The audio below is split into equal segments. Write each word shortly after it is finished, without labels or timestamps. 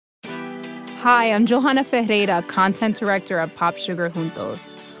Hi, I'm Johanna Ferreira, content director at Pop Sugar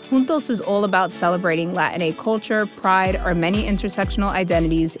Juntos. Juntos is all about celebrating Latinx culture, pride, our many intersectional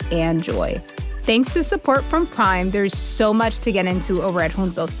identities, and joy. Thanks to support from Prime, there's so much to get into over at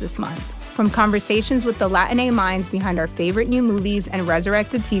Juntos this month. From conversations with the Latinx minds behind our favorite new movies and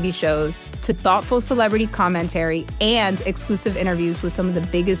resurrected TV shows, to thoughtful celebrity commentary and exclusive interviews with some of the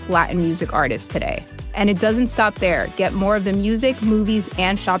biggest Latin music artists today. And it doesn't stop there. Get more of the music, movies,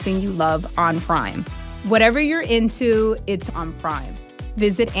 and shopping you love on Prime. Whatever you're into, it's on Prime.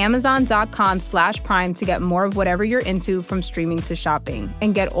 Visit Amazon.com/Prime to get more of whatever you're into, from streaming to shopping.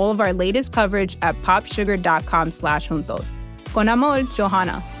 And get all of our latest coverage at popsugar.com/juntos. Con amor,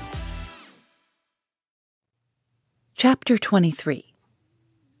 Johanna. Chapter 23.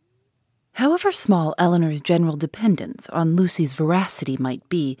 However small Eleanor's general dependence on Lucy's veracity might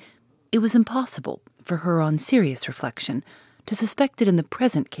be, it was impossible for her, on serious reflection, to suspect it in the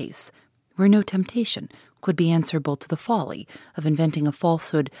present case, where no temptation could be answerable to the folly of inventing a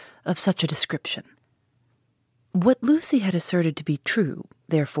falsehood of such a description. What Lucy had asserted to be true,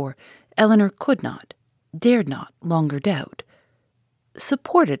 therefore, Eleanor could not, dared not, longer doubt.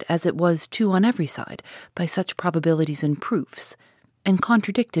 Supported as it was, too, on every side by such probabilities and proofs, and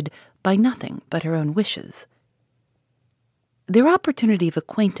contradicted by nothing but her own wishes. Their opportunity of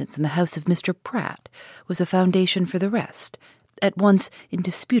acquaintance in the house of Mr. Pratt was a foundation for the rest, at once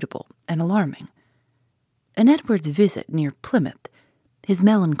indisputable and alarming. And Edward's visit near Plymouth, his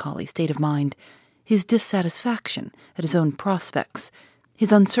melancholy state of mind, his dissatisfaction at his own prospects,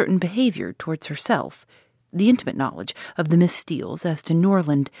 his uncertain behavior towards herself, the intimate knowledge of the Miss Steeles as to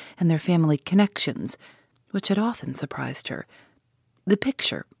Norland and their family connections, which had often surprised her, the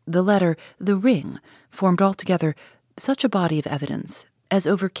picture, the letter, the ring, formed altogether such a body of evidence as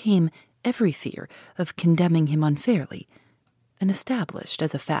overcame every fear of condemning him unfairly, and established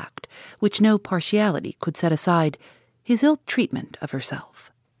as a fact, which no partiality could set aside, his ill treatment of herself.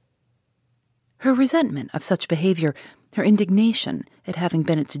 Her resentment of such behavior, her indignation at having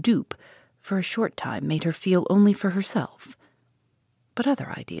been its dupe, for a short time made her feel only for herself. But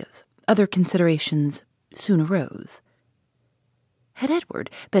other ideas, other considerations soon arose. Had Edward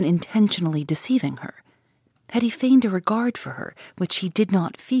been intentionally deceiving her? Had he feigned a regard for her which he did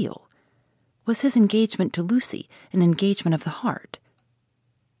not feel? Was his engagement to Lucy an engagement of the heart?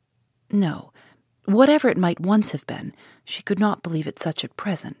 No, whatever it might once have been, she could not believe it such at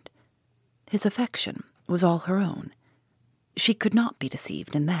present. His affection was all her own. She could not be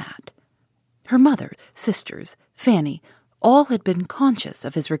deceived in that. Her mother, sisters, Fanny, all had been conscious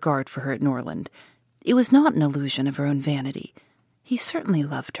of his regard for her at Norland. It was not an illusion of her own vanity. He certainly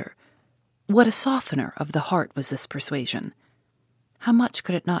loved her. What a softener of the heart was this persuasion! How much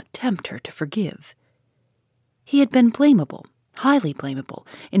could it not tempt her to forgive? He had been blamable, highly blamable,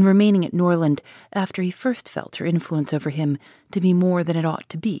 in remaining at Norland after he first felt her influence over him to be more than it ought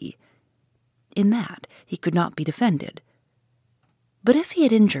to be. In that he could not be defended. But if he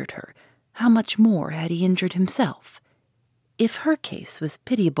had injured her, how much more had he injured himself? If her case was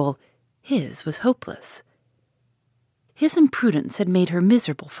pitiable, his was hopeless. His imprudence had made her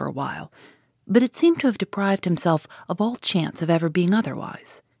miserable for a while, but it seemed to have deprived himself of all chance of ever being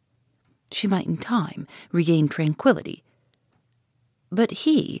otherwise. She might in time regain tranquillity. But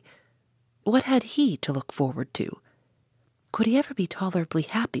he, what had he to look forward to? Could he ever be tolerably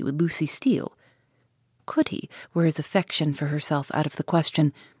happy with Lucy Steele? Could he, were his affection for herself out of the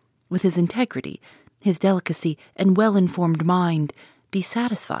question, with his integrity, his delicacy, and well-informed mind, be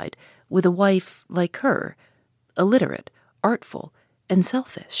satisfied with a wife like her, illiterate, artful, and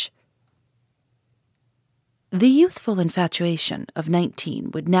selfish? The youthful infatuation of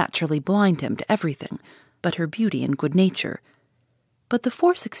 19 would naturally blind him to everything but her beauty and good nature. But the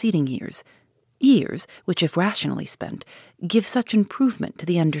 4 succeeding years, which, if rationally spent, give such improvement to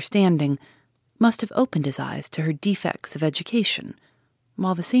the understanding, must have opened his eyes to her defects of education,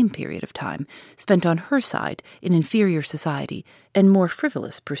 while the same period of time, spent on her side in inferior society and more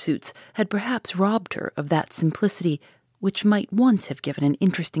frivolous pursuits, had perhaps robbed her of that simplicity which might once have given an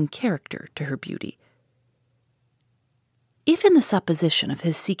interesting character to her beauty. If in the supposition of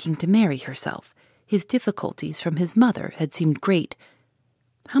his seeking to marry herself, his difficulties from his mother had seemed great,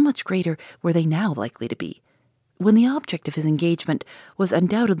 how much greater were they now likely to be, when the object of his engagement was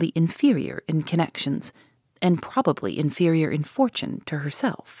undoubtedly inferior in connections, and probably inferior in fortune to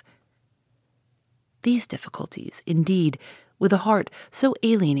herself? These difficulties, indeed, with a heart so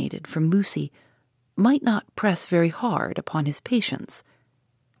alienated from Lucy, might not press very hard upon his patience.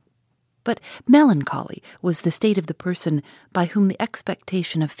 But melancholy was the state of the person by whom the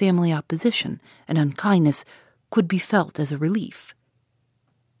expectation of family opposition and unkindness could be felt as a relief.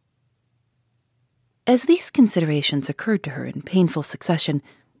 As these considerations occurred to her in painful succession,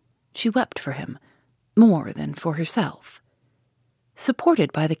 she wept for him, more than for herself.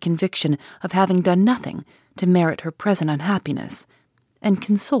 Supported by the conviction of having done nothing to merit her present unhappiness, and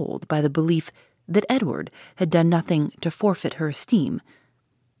consoled by the belief that Edward had done nothing to forfeit her esteem,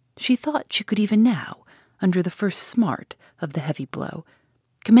 she thought she could even now, under the first smart of the heavy blow,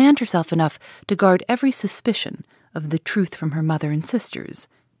 command herself enough to guard every suspicion of the truth from her mother and sisters.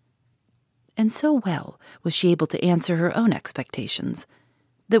 And so well was she able to answer her own expectations,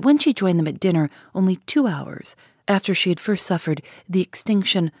 that when she joined them at dinner only 2 hours after she had first suffered the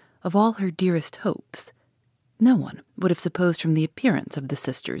extinction of all her dearest hopes, no one would have supposed from the appearance of the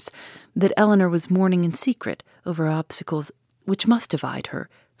sisters that Eleanor was mourning in secret over obstacles which must divide her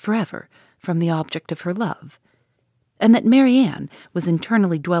forever from the object of her love, and that Marianne was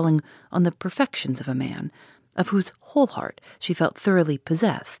internally dwelling on the perfections of a man, of whose whole heart she felt thoroughly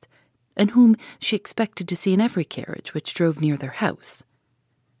possessed, and whom she expected to see in every carriage which drove near their house.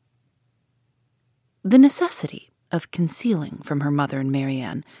 The necessity of concealing from her mother and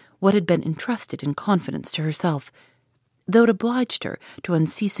Marianne what had been entrusted in confidence to herself, though it obliged her to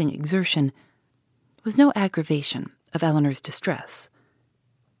unceasing exertion, was no aggravation of Eleanor's distress.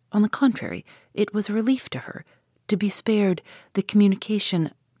 On the contrary, it was a relief to her to be spared the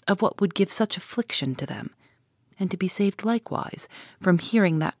communication of what would give such affliction to them, and to be saved likewise from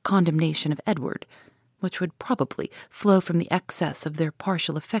hearing that condemnation of Edward, which would probably flow from the excess of their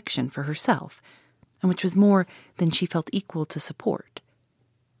partial affection for herself, and which was more than she felt equal to support.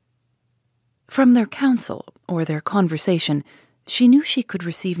 From their counsel or their conversation, she knew she could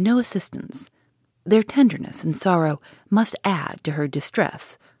receive no assistance. Their tenderness and sorrow must add to her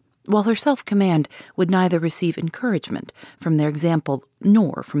distress, while her self-command would neither receive encouragement from their example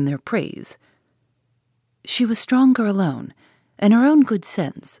nor from their praise. She was stronger alone, and her own good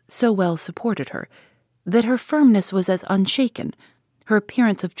sense so well supported her that her firmness was as unshaken, her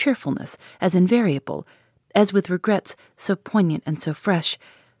appearance of cheerfulness as invariable, as with regrets so poignant and so fresh,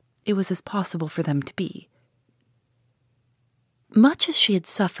 it was as possible for them to be. Much as she had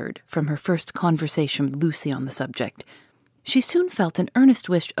suffered from her first conversation with Lucy on the subject, she soon felt an earnest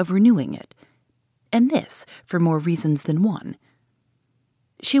wish of renewing it, and this for more reasons than one.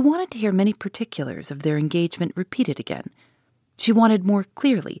 She wanted to hear many particulars of their engagement repeated again. She wanted more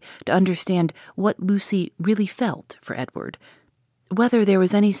clearly to understand what Lucy really felt for Edward, whether there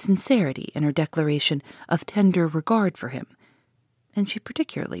was any sincerity in her declaration of tender regard for him, and she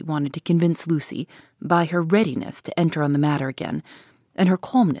particularly wanted to convince Lucy, by her readiness to enter on the matter again, and her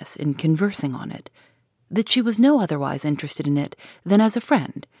calmness in conversing on it, that she was no otherwise interested in it than as a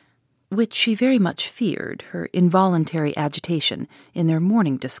friend, which she very much feared her involuntary agitation in their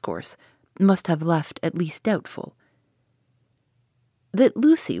morning discourse must have left at least doubtful. That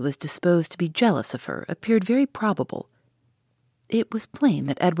Lucy was disposed to be jealous of her appeared very probable. It was plain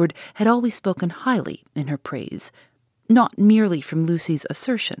that Edward had always spoken highly in her praise, not merely from Lucy's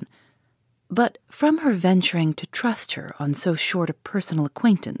assertion, but from her venturing to trust her on so short a personal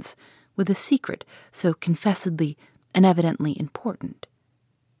acquaintance with a secret so confessedly and evidently important.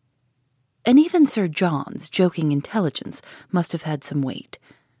 And even Sir John's joking intelligence must have had some weight.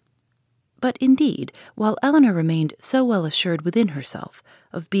 But indeed, while Eleanor remained so well assured within herself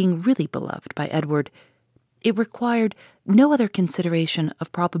of being really beloved by Edward, it required no other consideration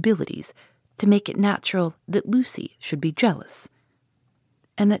of probabilities to make it natural that Lucy should be jealous.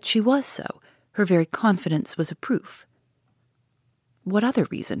 And that she was so, her very confidence was a proof. What other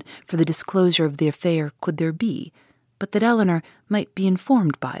reason for the disclosure of the affair could there be, but that Eleanor might be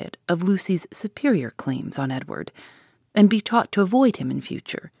informed by it of Lucy's superior claims on Edward, and be taught to avoid him in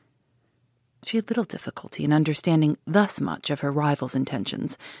future? She had little difficulty in understanding thus much of her rival's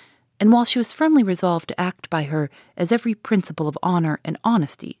intentions, and while she was firmly resolved to act by her as every principle of honor and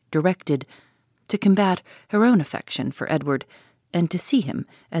honesty directed, to combat her own affection for Edward, and to see him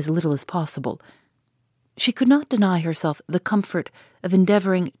as little as possible, she could not deny herself the comfort of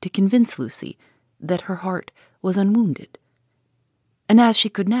endeavoring to convince Lucy that her heart was unwounded. And as she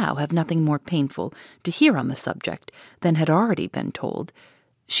could now have nothing more painful to hear on the subject than had already been told,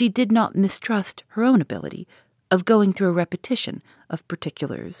 she did not mistrust her own ability of going through a repetition of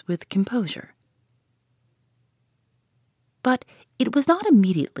particulars with composure. But it was not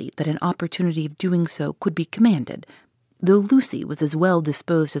immediately that an opportunity of doing so could be commanded, though Lucy was as well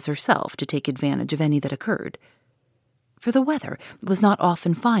disposed as herself to take advantage of any that occurred. For the weather was not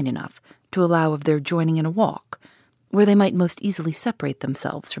often fine enough to allow of their joining in a walk, where they might most easily separate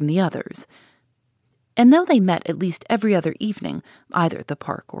themselves from the others. And though they met at least every other evening, either at the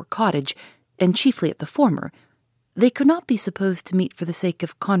park or cottage, and chiefly at the former, they could not be supposed to meet for the sake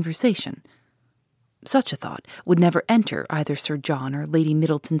of conversation. Such a thought would never enter either Sir John or Lady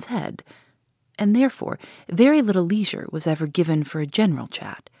Middleton's head, and therefore very little leisure was ever given for a general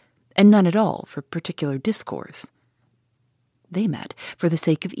chat, and none at all for particular discourse. They met for the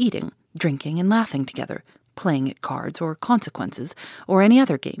sake of eating, drinking, and laughing together, playing at cards or consequences, or any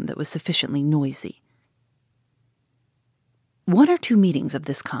other game that was sufficiently noisy. One or two meetings of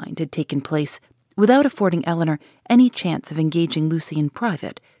this kind had taken place without affording Eleanor any chance of engaging Lucy in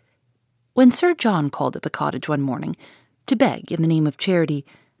private, when Sir John called at the cottage one morning to beg, in the name of charity,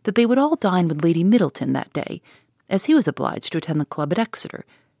 that they would all dine with Lady Middleton that day, as he was obliged to attend the club at Exeter,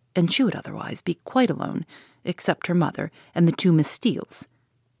 and she would otherwise be quite alone, except her mother and the two Miss Steeles.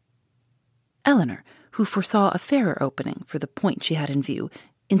 Eleanor, who foresaw a fairer opening for the point she had in view,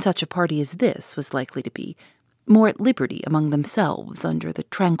 in such a party as this was likely to be, more at liberty among themselves under the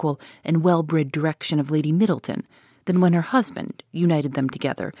tranquil and well-bred direction of Lady Middleton than when her husband united them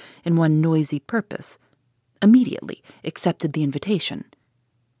together in one noisy purpose, immediately accepted the invitation.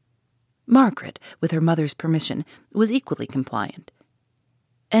 Margaret, with her mother's permission, was equally compliant,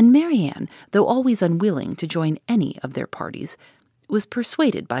 and Marianne, though always unwilling to join any of their parties, was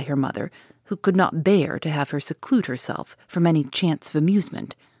persuaded by her mother, who could not bear to have her seclude herself from any chance of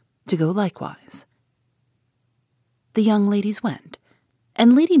amusement, to go likewise. The young ladies went,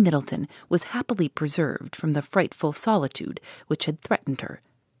 and Lady Middleton was happily preserved from the frightful solitude which had threatened her.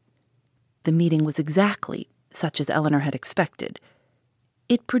 The meeting was exactly such as Eleanor had expected.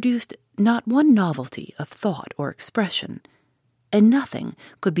 It produced not one novelty of thought or expression, and nothing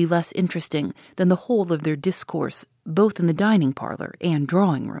could be less interesting than the whole of their discourse both in the dining parlour and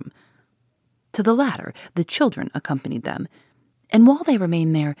drawing-room. To the latter the children accompanied them, and while they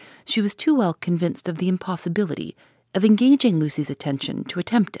remained there she was too well convinced of the impossibility of engaging Lucy's attention to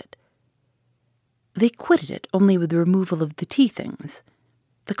attempt it. They quitted it only with the removal of the tea-things.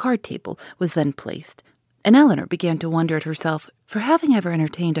 The card-table was then placed, and Eleanor began to wonder at herself for having ever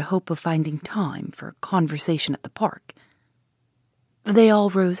entertained a hope of finding time for conversation at the park. They all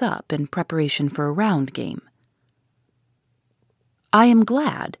rose up in preparation for a round game. "I am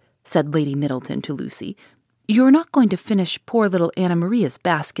glad," said Lady Middleton to Lucy, "you are not going to finish poor little Anna Maria's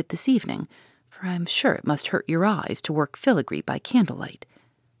basket this evening, for I am sure it must hurt your eyes to work filigree by candlelight.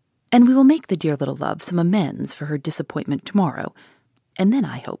 And we will make the dear little love some amends for her disappointment tomorrow, and then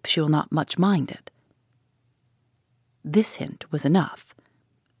I hope she will not much mind it." This hint was enough.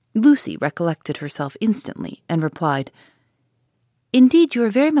 Lucy recollected herself instantly and replied, "Indeed, you are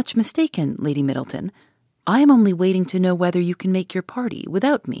very much mistaken, Lady Middleton. I am only waiting to know whether you can make your party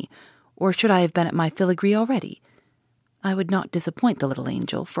without me, or should I have been at my filigree already? I would not disappoint the little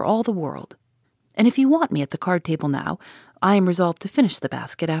angel for all the world. And if you want me at the card-table now, I am resolved to finish the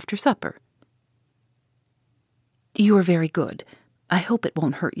basket after supper." "You are very good. I hope it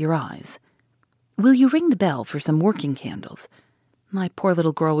won't hurt your eyes. Will you ring the bell for some working candles? My poor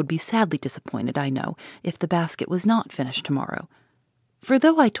little girl would be sadly disappointed, I know, if the basket was not finished tomorrow. For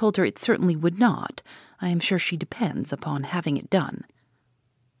though I told her it certainly would not, I am sure she depends upon having it done."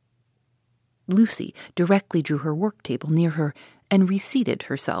 Lucy directly drew her work-table near her and reseated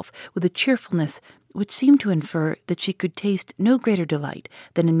herself with a cheerfulness which seemed to infer that she could taste no greater delight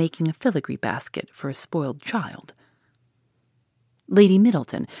than in making a filigree basket for a spoiled child. Lady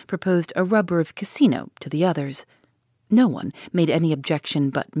Middleton proposed a rubber of casino to the others. No one made any objection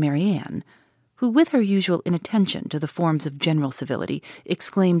but Marianne, who, with her usual inattention to the forms of general civility,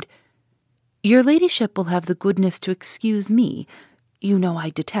 exclaimed, "Your ladyship will have the goodness to excuse me. You know I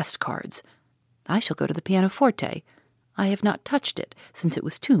detest cards. I shall go to the pianoforte. I have not touched it since it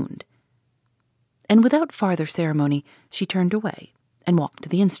was tuned." And without farther ceremony, she turned away and walked to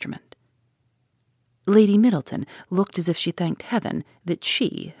the instrument. Lady Middleton looked as if she thanked heaven that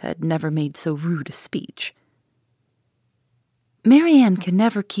she had never made so rude a speech. "Marianne can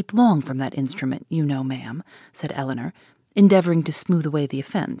never keep long from that instrument, you know, ma'am," said Eleanor, endeavouring to smooth away the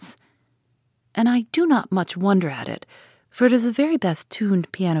offence. "And I do not much wonder at it, for it is the very best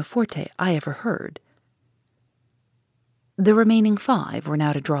tuned pianoforte I ever heard." The remaining 5 were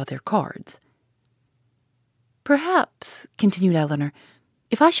now to draw their cards. "Perhaps," continued Eleanor,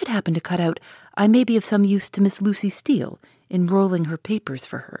 "if I should happen to cut out, I may be of some use to Miss Lucy Steele in rolling her papers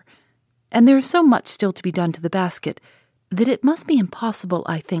for her, and there is so much still to be done to the basket that it must be impossible,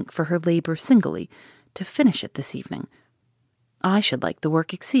 I think, for her labour singly to finish it this evening. I should like the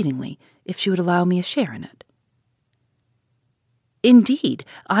work exceedingly, if she would allow me a share in it." "Indeed,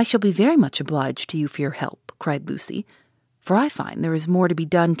 I shall be very much obliged to you for your help," cried Lucy, "for I find there is more to be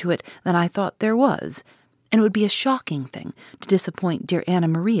done to it than I thought there was, and it would be a shocking thing to disappoint dear Anna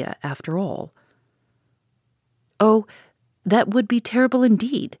Maria after all." "Oh, that would be terrible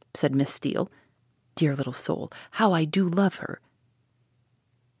indeed," said Miss Steele. Dear little soul, how I do love her."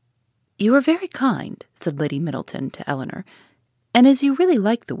 "You are very kind," said Lady Middleton to Eleanor, "and as you really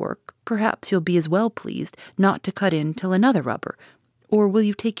like the work, perhaps you'll be as well pleased not to cut in till another rubber, or will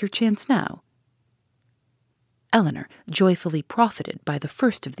you take your chance now?" Eleanor joyfully profited by the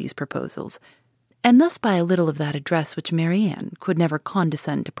first of these proposals, and thus by a little of that address which Marianne could never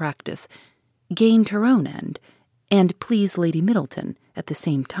condescend to practice, gained her own end, and pleased Lady Middleton at the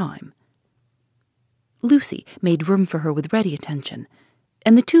same time. Lucy made room for her with ready attention,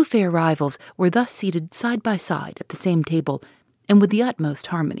 and the two fair rivals were thus seated side by side at the same table, and with the utmost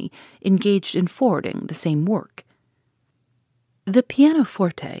harmony engaged in forwarding the same work. The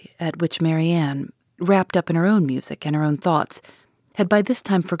pianoforte, at which Marianne, wrapped up in her own music and her own thoughts, had by this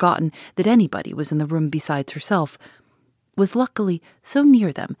time forgotten that anybody was in the room besides herself, was luckily so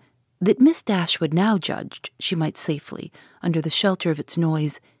near them that Miss Dashwood now judged she might safely, under the shelter of its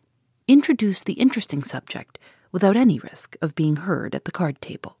noise, introduce the interesting subject without any risk of being heard at the card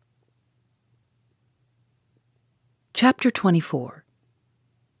table. Chapter 24.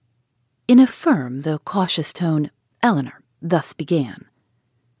 In a firm though cautious tone, Eleanor thus began.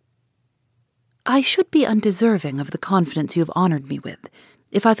 "I should be undeserving of the confidence you have honored me with,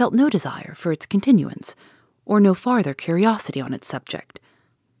 if I felt no desire for its continuance, or no farther curiosity on its subject.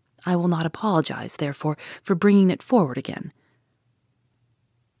 I will not apologize, therefore, for bringing it forward again."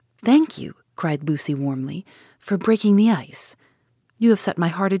 "Thank you," cried Lucy warmly, "for breaking the ice. You have set my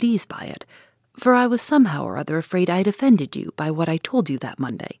heart at ease by it, for I was somehow or other afraid I had offended you by what I told you that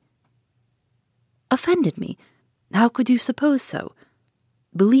Monday." "Offended me? How could you suppose so?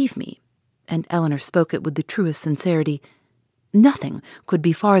 Believe me," and Eleanor spoke it with the truest sincerity, "nothing could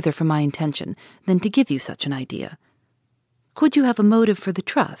be farther from my intention than to give you such an idea. Could you have a motive for the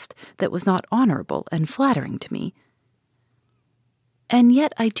trust that was not honorable and flattering to me?" "And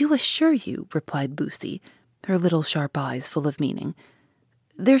yet I do assure you," replied Lucy, her little sharp eyes full of meaning,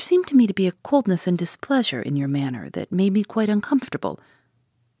 "there seemed to me to be a coldness and displeasure in your manner that made me quite uncomfortable.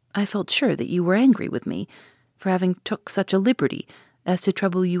 I felt sure that you were angry with me for having took such a liberty as to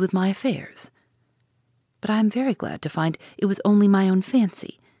trouble you with my affairs. But I am very glad to find it was only my own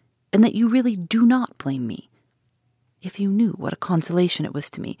fancy, and that you really do not blame me. If you knew what a consolation it was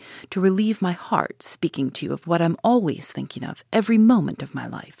to me to relieve my heart speaking to you of what I'm always thinking of every moment of my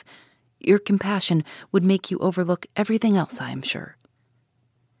life, your compassion would make you overlook everything else, I am sure.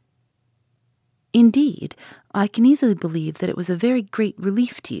 Indeed, I can easily believe that it was a very great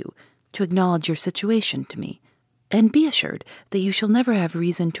relief to you to acknowledge your situation to me, and be assured that you shall never have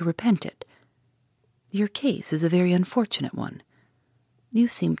reason to repent it. Your case is a very unfortunate one. You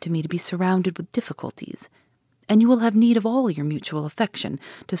seem to me to be surrounded with difficulties, and you will have need of all your mutual affection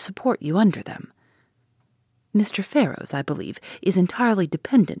to support you under them. Mr. Ferrars, I believe, is entirely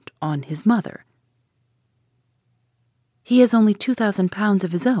dependent on his mother. He has only £2,000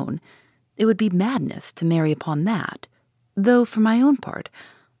 of his own. It would be madness to marry upon that, though, for my own part,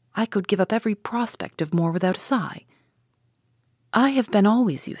 I could give up every prospect of more without a sigh. I have been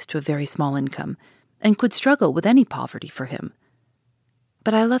always used to a very small income, and could struggle with any poverty for him.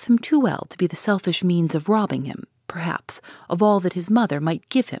 But I love him too well to be the selfish means of robbing him, perhaps, of all that his mother might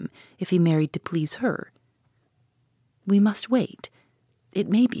give him if he married to please her. We must wait. It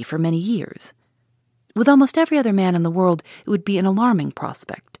may be for many years. With almost every other man in the world, it would be an alarming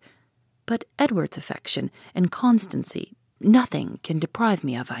prospect. But Edward's affection and constancy nothing can deprive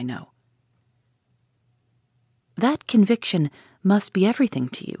me of, I know. That conviction must be everything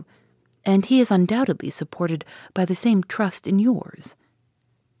to you, and he is undoubtedly supported by the same trust in yours.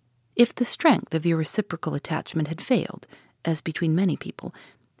 If the strength of your reciprocal attachment had failed, as between many people,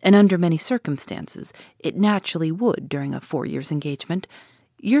 and under many circumstances it naturally would during a 4 years' engagement,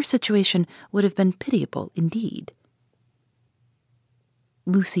 your situation would have been pitiable indeed.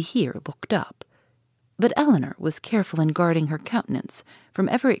 Lucy here looked up, but Eleanor was careful in guarding her countenance from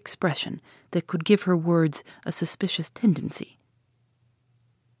every expression that could give her words a suspicious tendency.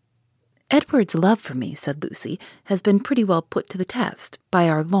 "Edward's love for me," said Lucy, "has been pretty well put to the test by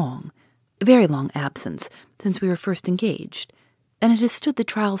our long, very long absence since we were first engaged, and it has stood the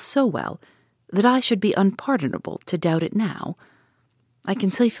trial so well that I should be unpardonable to doubt it now. I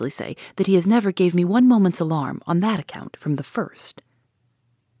can safely say that he has never gave me one moment's alarm on that account from the first."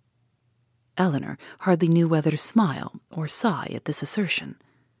 Eleanor hardly knew whether to smile or sigh at this assertion.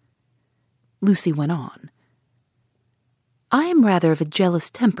 Lucy went on. "I am rather of a jealous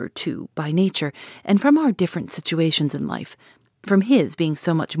temper, too, by nature, and from our different situations in life, from his being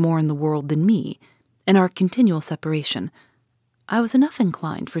so much more in the world than me, and our continual separation, I was enough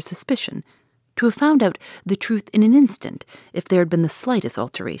inclined for suspicion to have found out the truth in an instant if there had been the slightest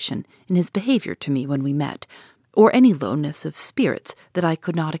alteration in his behavior to me when we met, or any lowness of spirits that I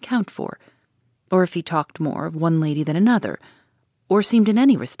could not account for, or if he talked more of one lady than another, or seemed in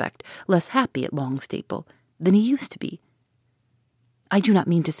any respect less happy at Longstaple than he used to be. I do not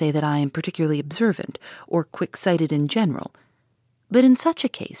mean to say that I am particularly observant or quick-sighted in general, but in such a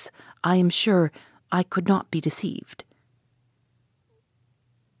case I am sure I could not be deceived.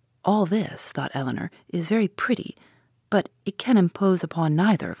 All this, thought Eleanor, is very pretty, but it can impose upon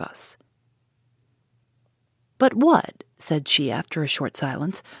neither of us. But what, said she after a short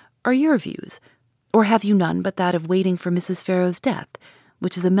silence, are your views? Or have you none but that of waiting for Mrs. Farrow's death,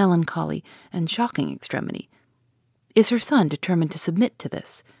 which is a melancholy and shocking extremity? Is her son determined to submit to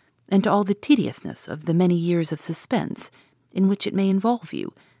this, and to all the tediousness of the many years of suspense in which it may involve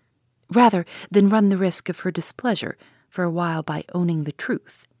you, rather than run the risk of her displeasure for a while by owning the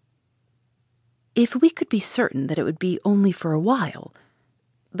truth? If we could be certain that it would be only for a while,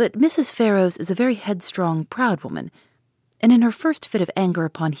 but Mrs. Farrow's is a very headstrong, proud woman, and in her first fit of anger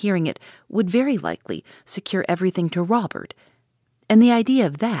upon hearing it would very likely secure everything to Robert, and the idea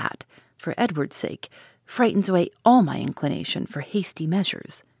of that, for Edward's sake, frightens away all my inclination for hasty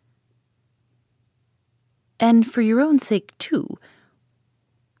measures. And for your own sake, too.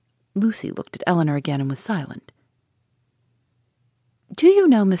 Lucy looked at Eleanor again and was silent. Do you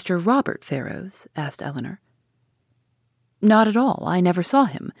know Mr. Robert Farrow's? Asked Eleanor. Not at all. I never saw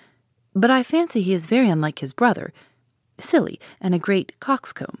him. But I fancy he is very unlike his brother, silly and a great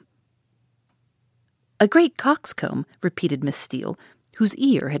coxcomb. A great coxcomb, repeated Miss Steele, whose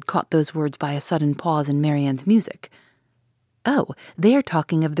ear had caught those words by a sudden pause in Marianne's music. Oh, they are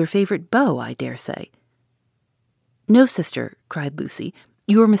talking of their favourite beau, I dare say. No, sister, cried Lucy,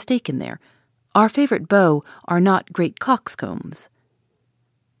 you are mistaken there. Our favourite beaux are not great coxcombs.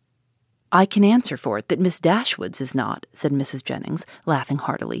 I can answer for it that Miss Dashwood's is not, said Mrs. Jennings, laughing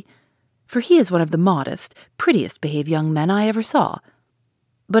heartily, for he is one of the modest, prettiest behaved young men I ever saw.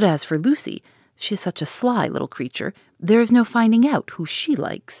 But as for Lucy, she is such a sly little creature, there is no finding out who she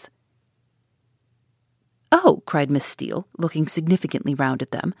likes. Oh, cried Miss Steele, looking significantly round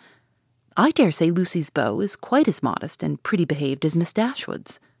at them, I dare say Lucy's beau is quite as modest and pretty behaved as Miss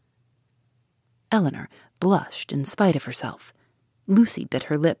Dashwood's. Eleanor blushed in spite of herself. Lucy bit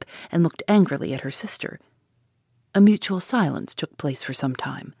her lip and looked angrily at her sister. A mutual silence took place for some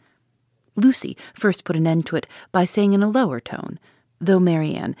time. Lucy first put an end to it by saying in a lower tone, though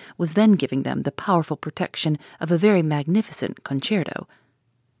Marianne was then giving them the powerful protection of a very magnificent concerto.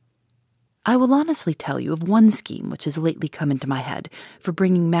 I will honestly tell you of one scheme which has lately come into my head for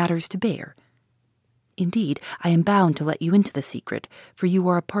bringing matters to bear. Indeed, I am bound to let you into the secret, for you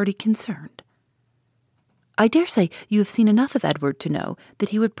are a party concerned. I dare say you have seen enough of Edward to know that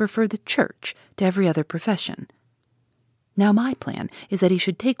he would prefer the church to every other profession. Now my plan is that he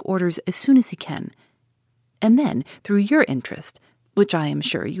should take orders as soon as he can, and then, through your interest, which I am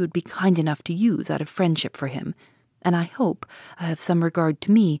sure you would be kind enough to use out of friendship for him, and I hope I have some regard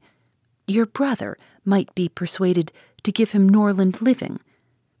to me, your brother might be persuaded to give him Norland living,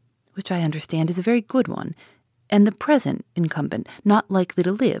 which I understand is a very good one, and the present incumbent not likely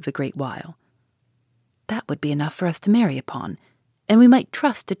to live a great while. That would be enough for us to marry upon, and we might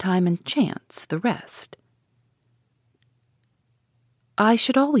trust to time and chance the rest. I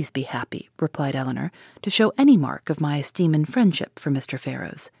should always be happy, replied Eleanor, to show any mark of my esteem and friendship for Mr.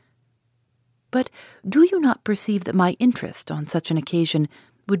 Farrow's. But do you not perceive that my interest on such an occasion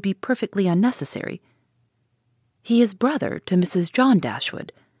would be perfectly unnecessary? He is brother to Mrs. John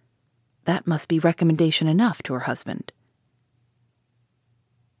Dashwood. That must be recommendation enough to her husband.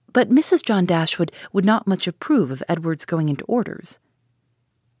 But Mrs. John Dashwood would not much approve of Edward's going into orders.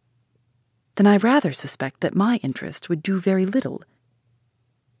 Then I rather suspect that my interest would do very little.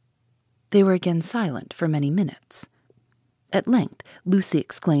 They were again silent for many minutes. At length, Lucy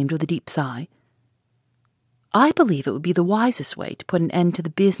exclaimed with a deep sigh, I believe it would be the wisest way to put an end to the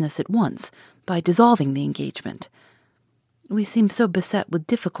business at once by dissolving the engagement. We seem so beset with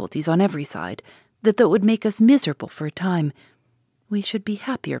difficulties on every side that though it would make us miserable for a time, we should be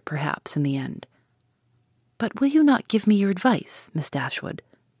happier perhaps in the end. But will you not give me your advice, Miss Dashwood?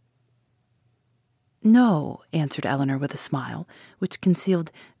 No, answered Eleanor with a smile, which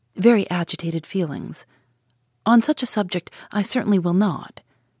concealed very agitated feelings. On such a subject I certainly will not.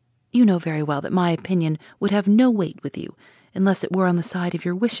 You know very well that my opinion would have no weight with you, unless it were on the side of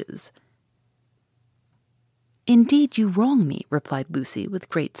your wishes. Indeed you wrong me, replied Lucy with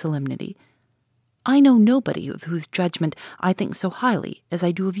great solemnity. I know nobody of whose judgment I think so highly as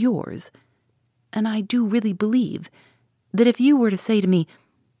I do of yours, and I do really believe that if you were to say to me,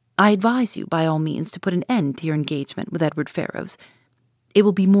 I advise you, by all means, to put an end to your engagement with Edward Ferrars. It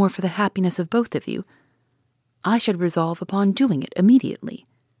will be more for the happiness of both of you. I should resolve upon doing it immediately."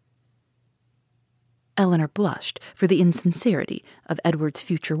 Eleanor blushed for the insincerity of Edward's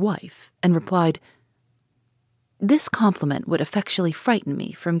future wife, and replied, "This compliment would effectually frighten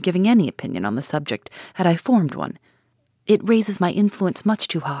me from giving any opinion on the subject had I formed one. It raises my influence much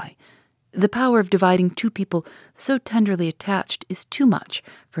too high. The power of dividing two people so tenderly attached is too much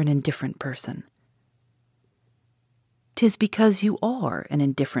for an indifferent person." "'Tis because you are an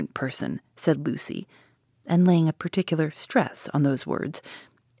indifferent person," said Lucy, and laying a particular stress on those words,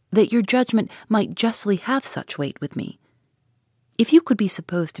 "that your judgment might justly have such weight with me. If you could be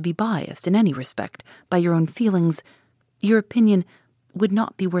supposed to be biased in any respect by your own feelings, your opinion would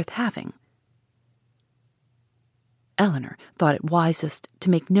not be worth having." Eleanor thought it wisest to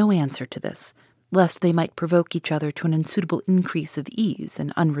make no answer to this, lest they might provoke each other to an unsuitable increase of ease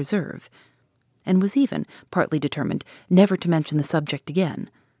and unreserve, and was even partly determined never to mention the subject again.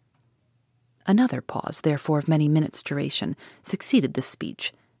 Another pause, therefore, of many minutes' duration, succeeded this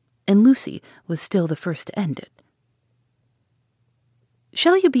speech, and Lucy was still the first to end it.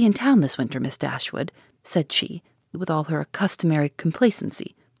 "Shall you be in town this winter, Miss Dashwood?" said she, with all her customary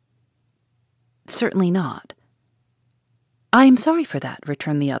complacency. "Certainly not." "I am sorry for that,"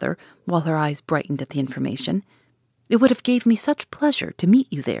 returned the other, while her eyes brightened at the information. "It would have gave me such pleasure to meet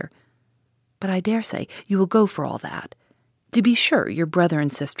you there. But I dare say you will go for all that. To be sure, your brother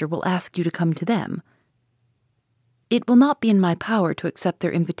and sister will ask you to come to them. It will not be in my power to accept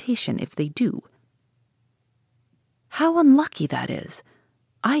their invitation if they do." "How unlucky that is!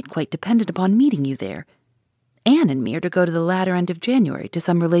 I had quite depended upon meeting you there. Anne and me are to go to the latter end of January to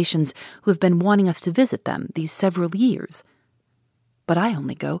some relations who have been wanting us to visit them these several years. But I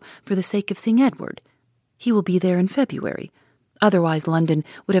only go for the sake of seeing Edward. He will be there in February. Otherwise London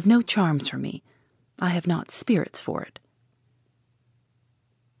would have no charms for me. I have not spirits for it."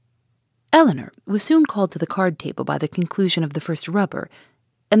 Eleanor was soon called to the card table by the conclusion of the first rubber,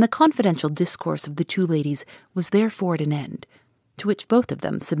 and the confidential discourse of the two ladies was therefore at an end, to which both of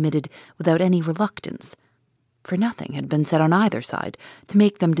them submitted without any reluctance, for nothing had been said on either side to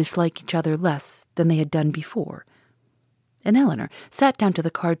make them dislike each other less than they had done before. And Eleanor sat down to the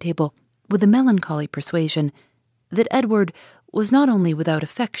card table with a melancholy persuasion that Edward was not only without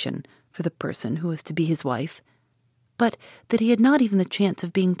affection for the person who was to be his wife, but that he had not even the chance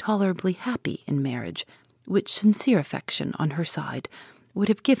of being tolerably happy in marriage, which sincere affection on her side would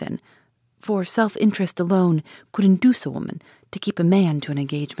have given, for self-interest alone could induce a woman to keep a man to an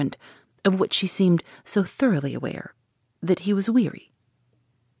engagement of which she seemed so thoroughly aware that he was weary.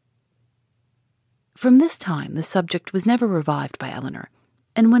 From this time the subject was never revived by Eleanor,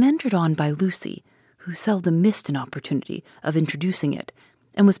 and when entered on by Lucy, who seldom missed an opportunity of introducing it,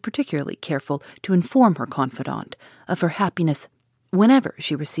 and was particularly careful to inform her confidante of her happiness whenever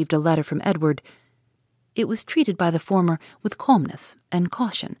she received a letter from Edward, it was treated by the former with calmness and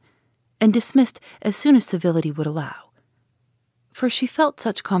caution, and dismissed as soon as civility would allow, for she felt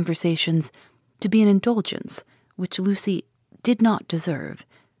such conversations to be an indulgence which Lucy did not deserve,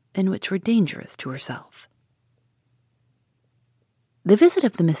 and which were dangerous to herself. The visit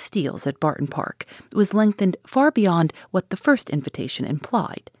of the Miss Steeles at Barton Park was lengthened far beyond what the first invitation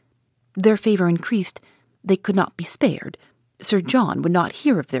implied. Their favour increased, they could not be spared, Sir John would not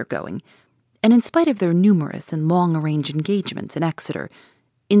hear of their going, and in spite of their numerous and long-arranged engagements in Exeter,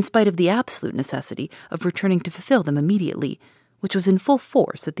 in spite of the absolute necessity of returning to fulfil them immediately, which was in full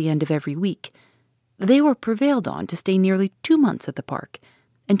force at the end of every week, they were prevailed on to stay nearly 2 months at the park,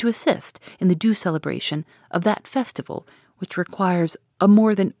 and to assist in the due celebration of that festival which requires a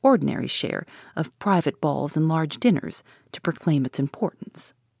more than ordinary share of private balls and large dinners to proclaim its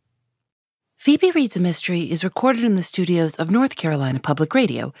importance. Phoebe Reads a Mystery is recorded in the studios of North Carolina Public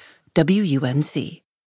Radio, WUNC.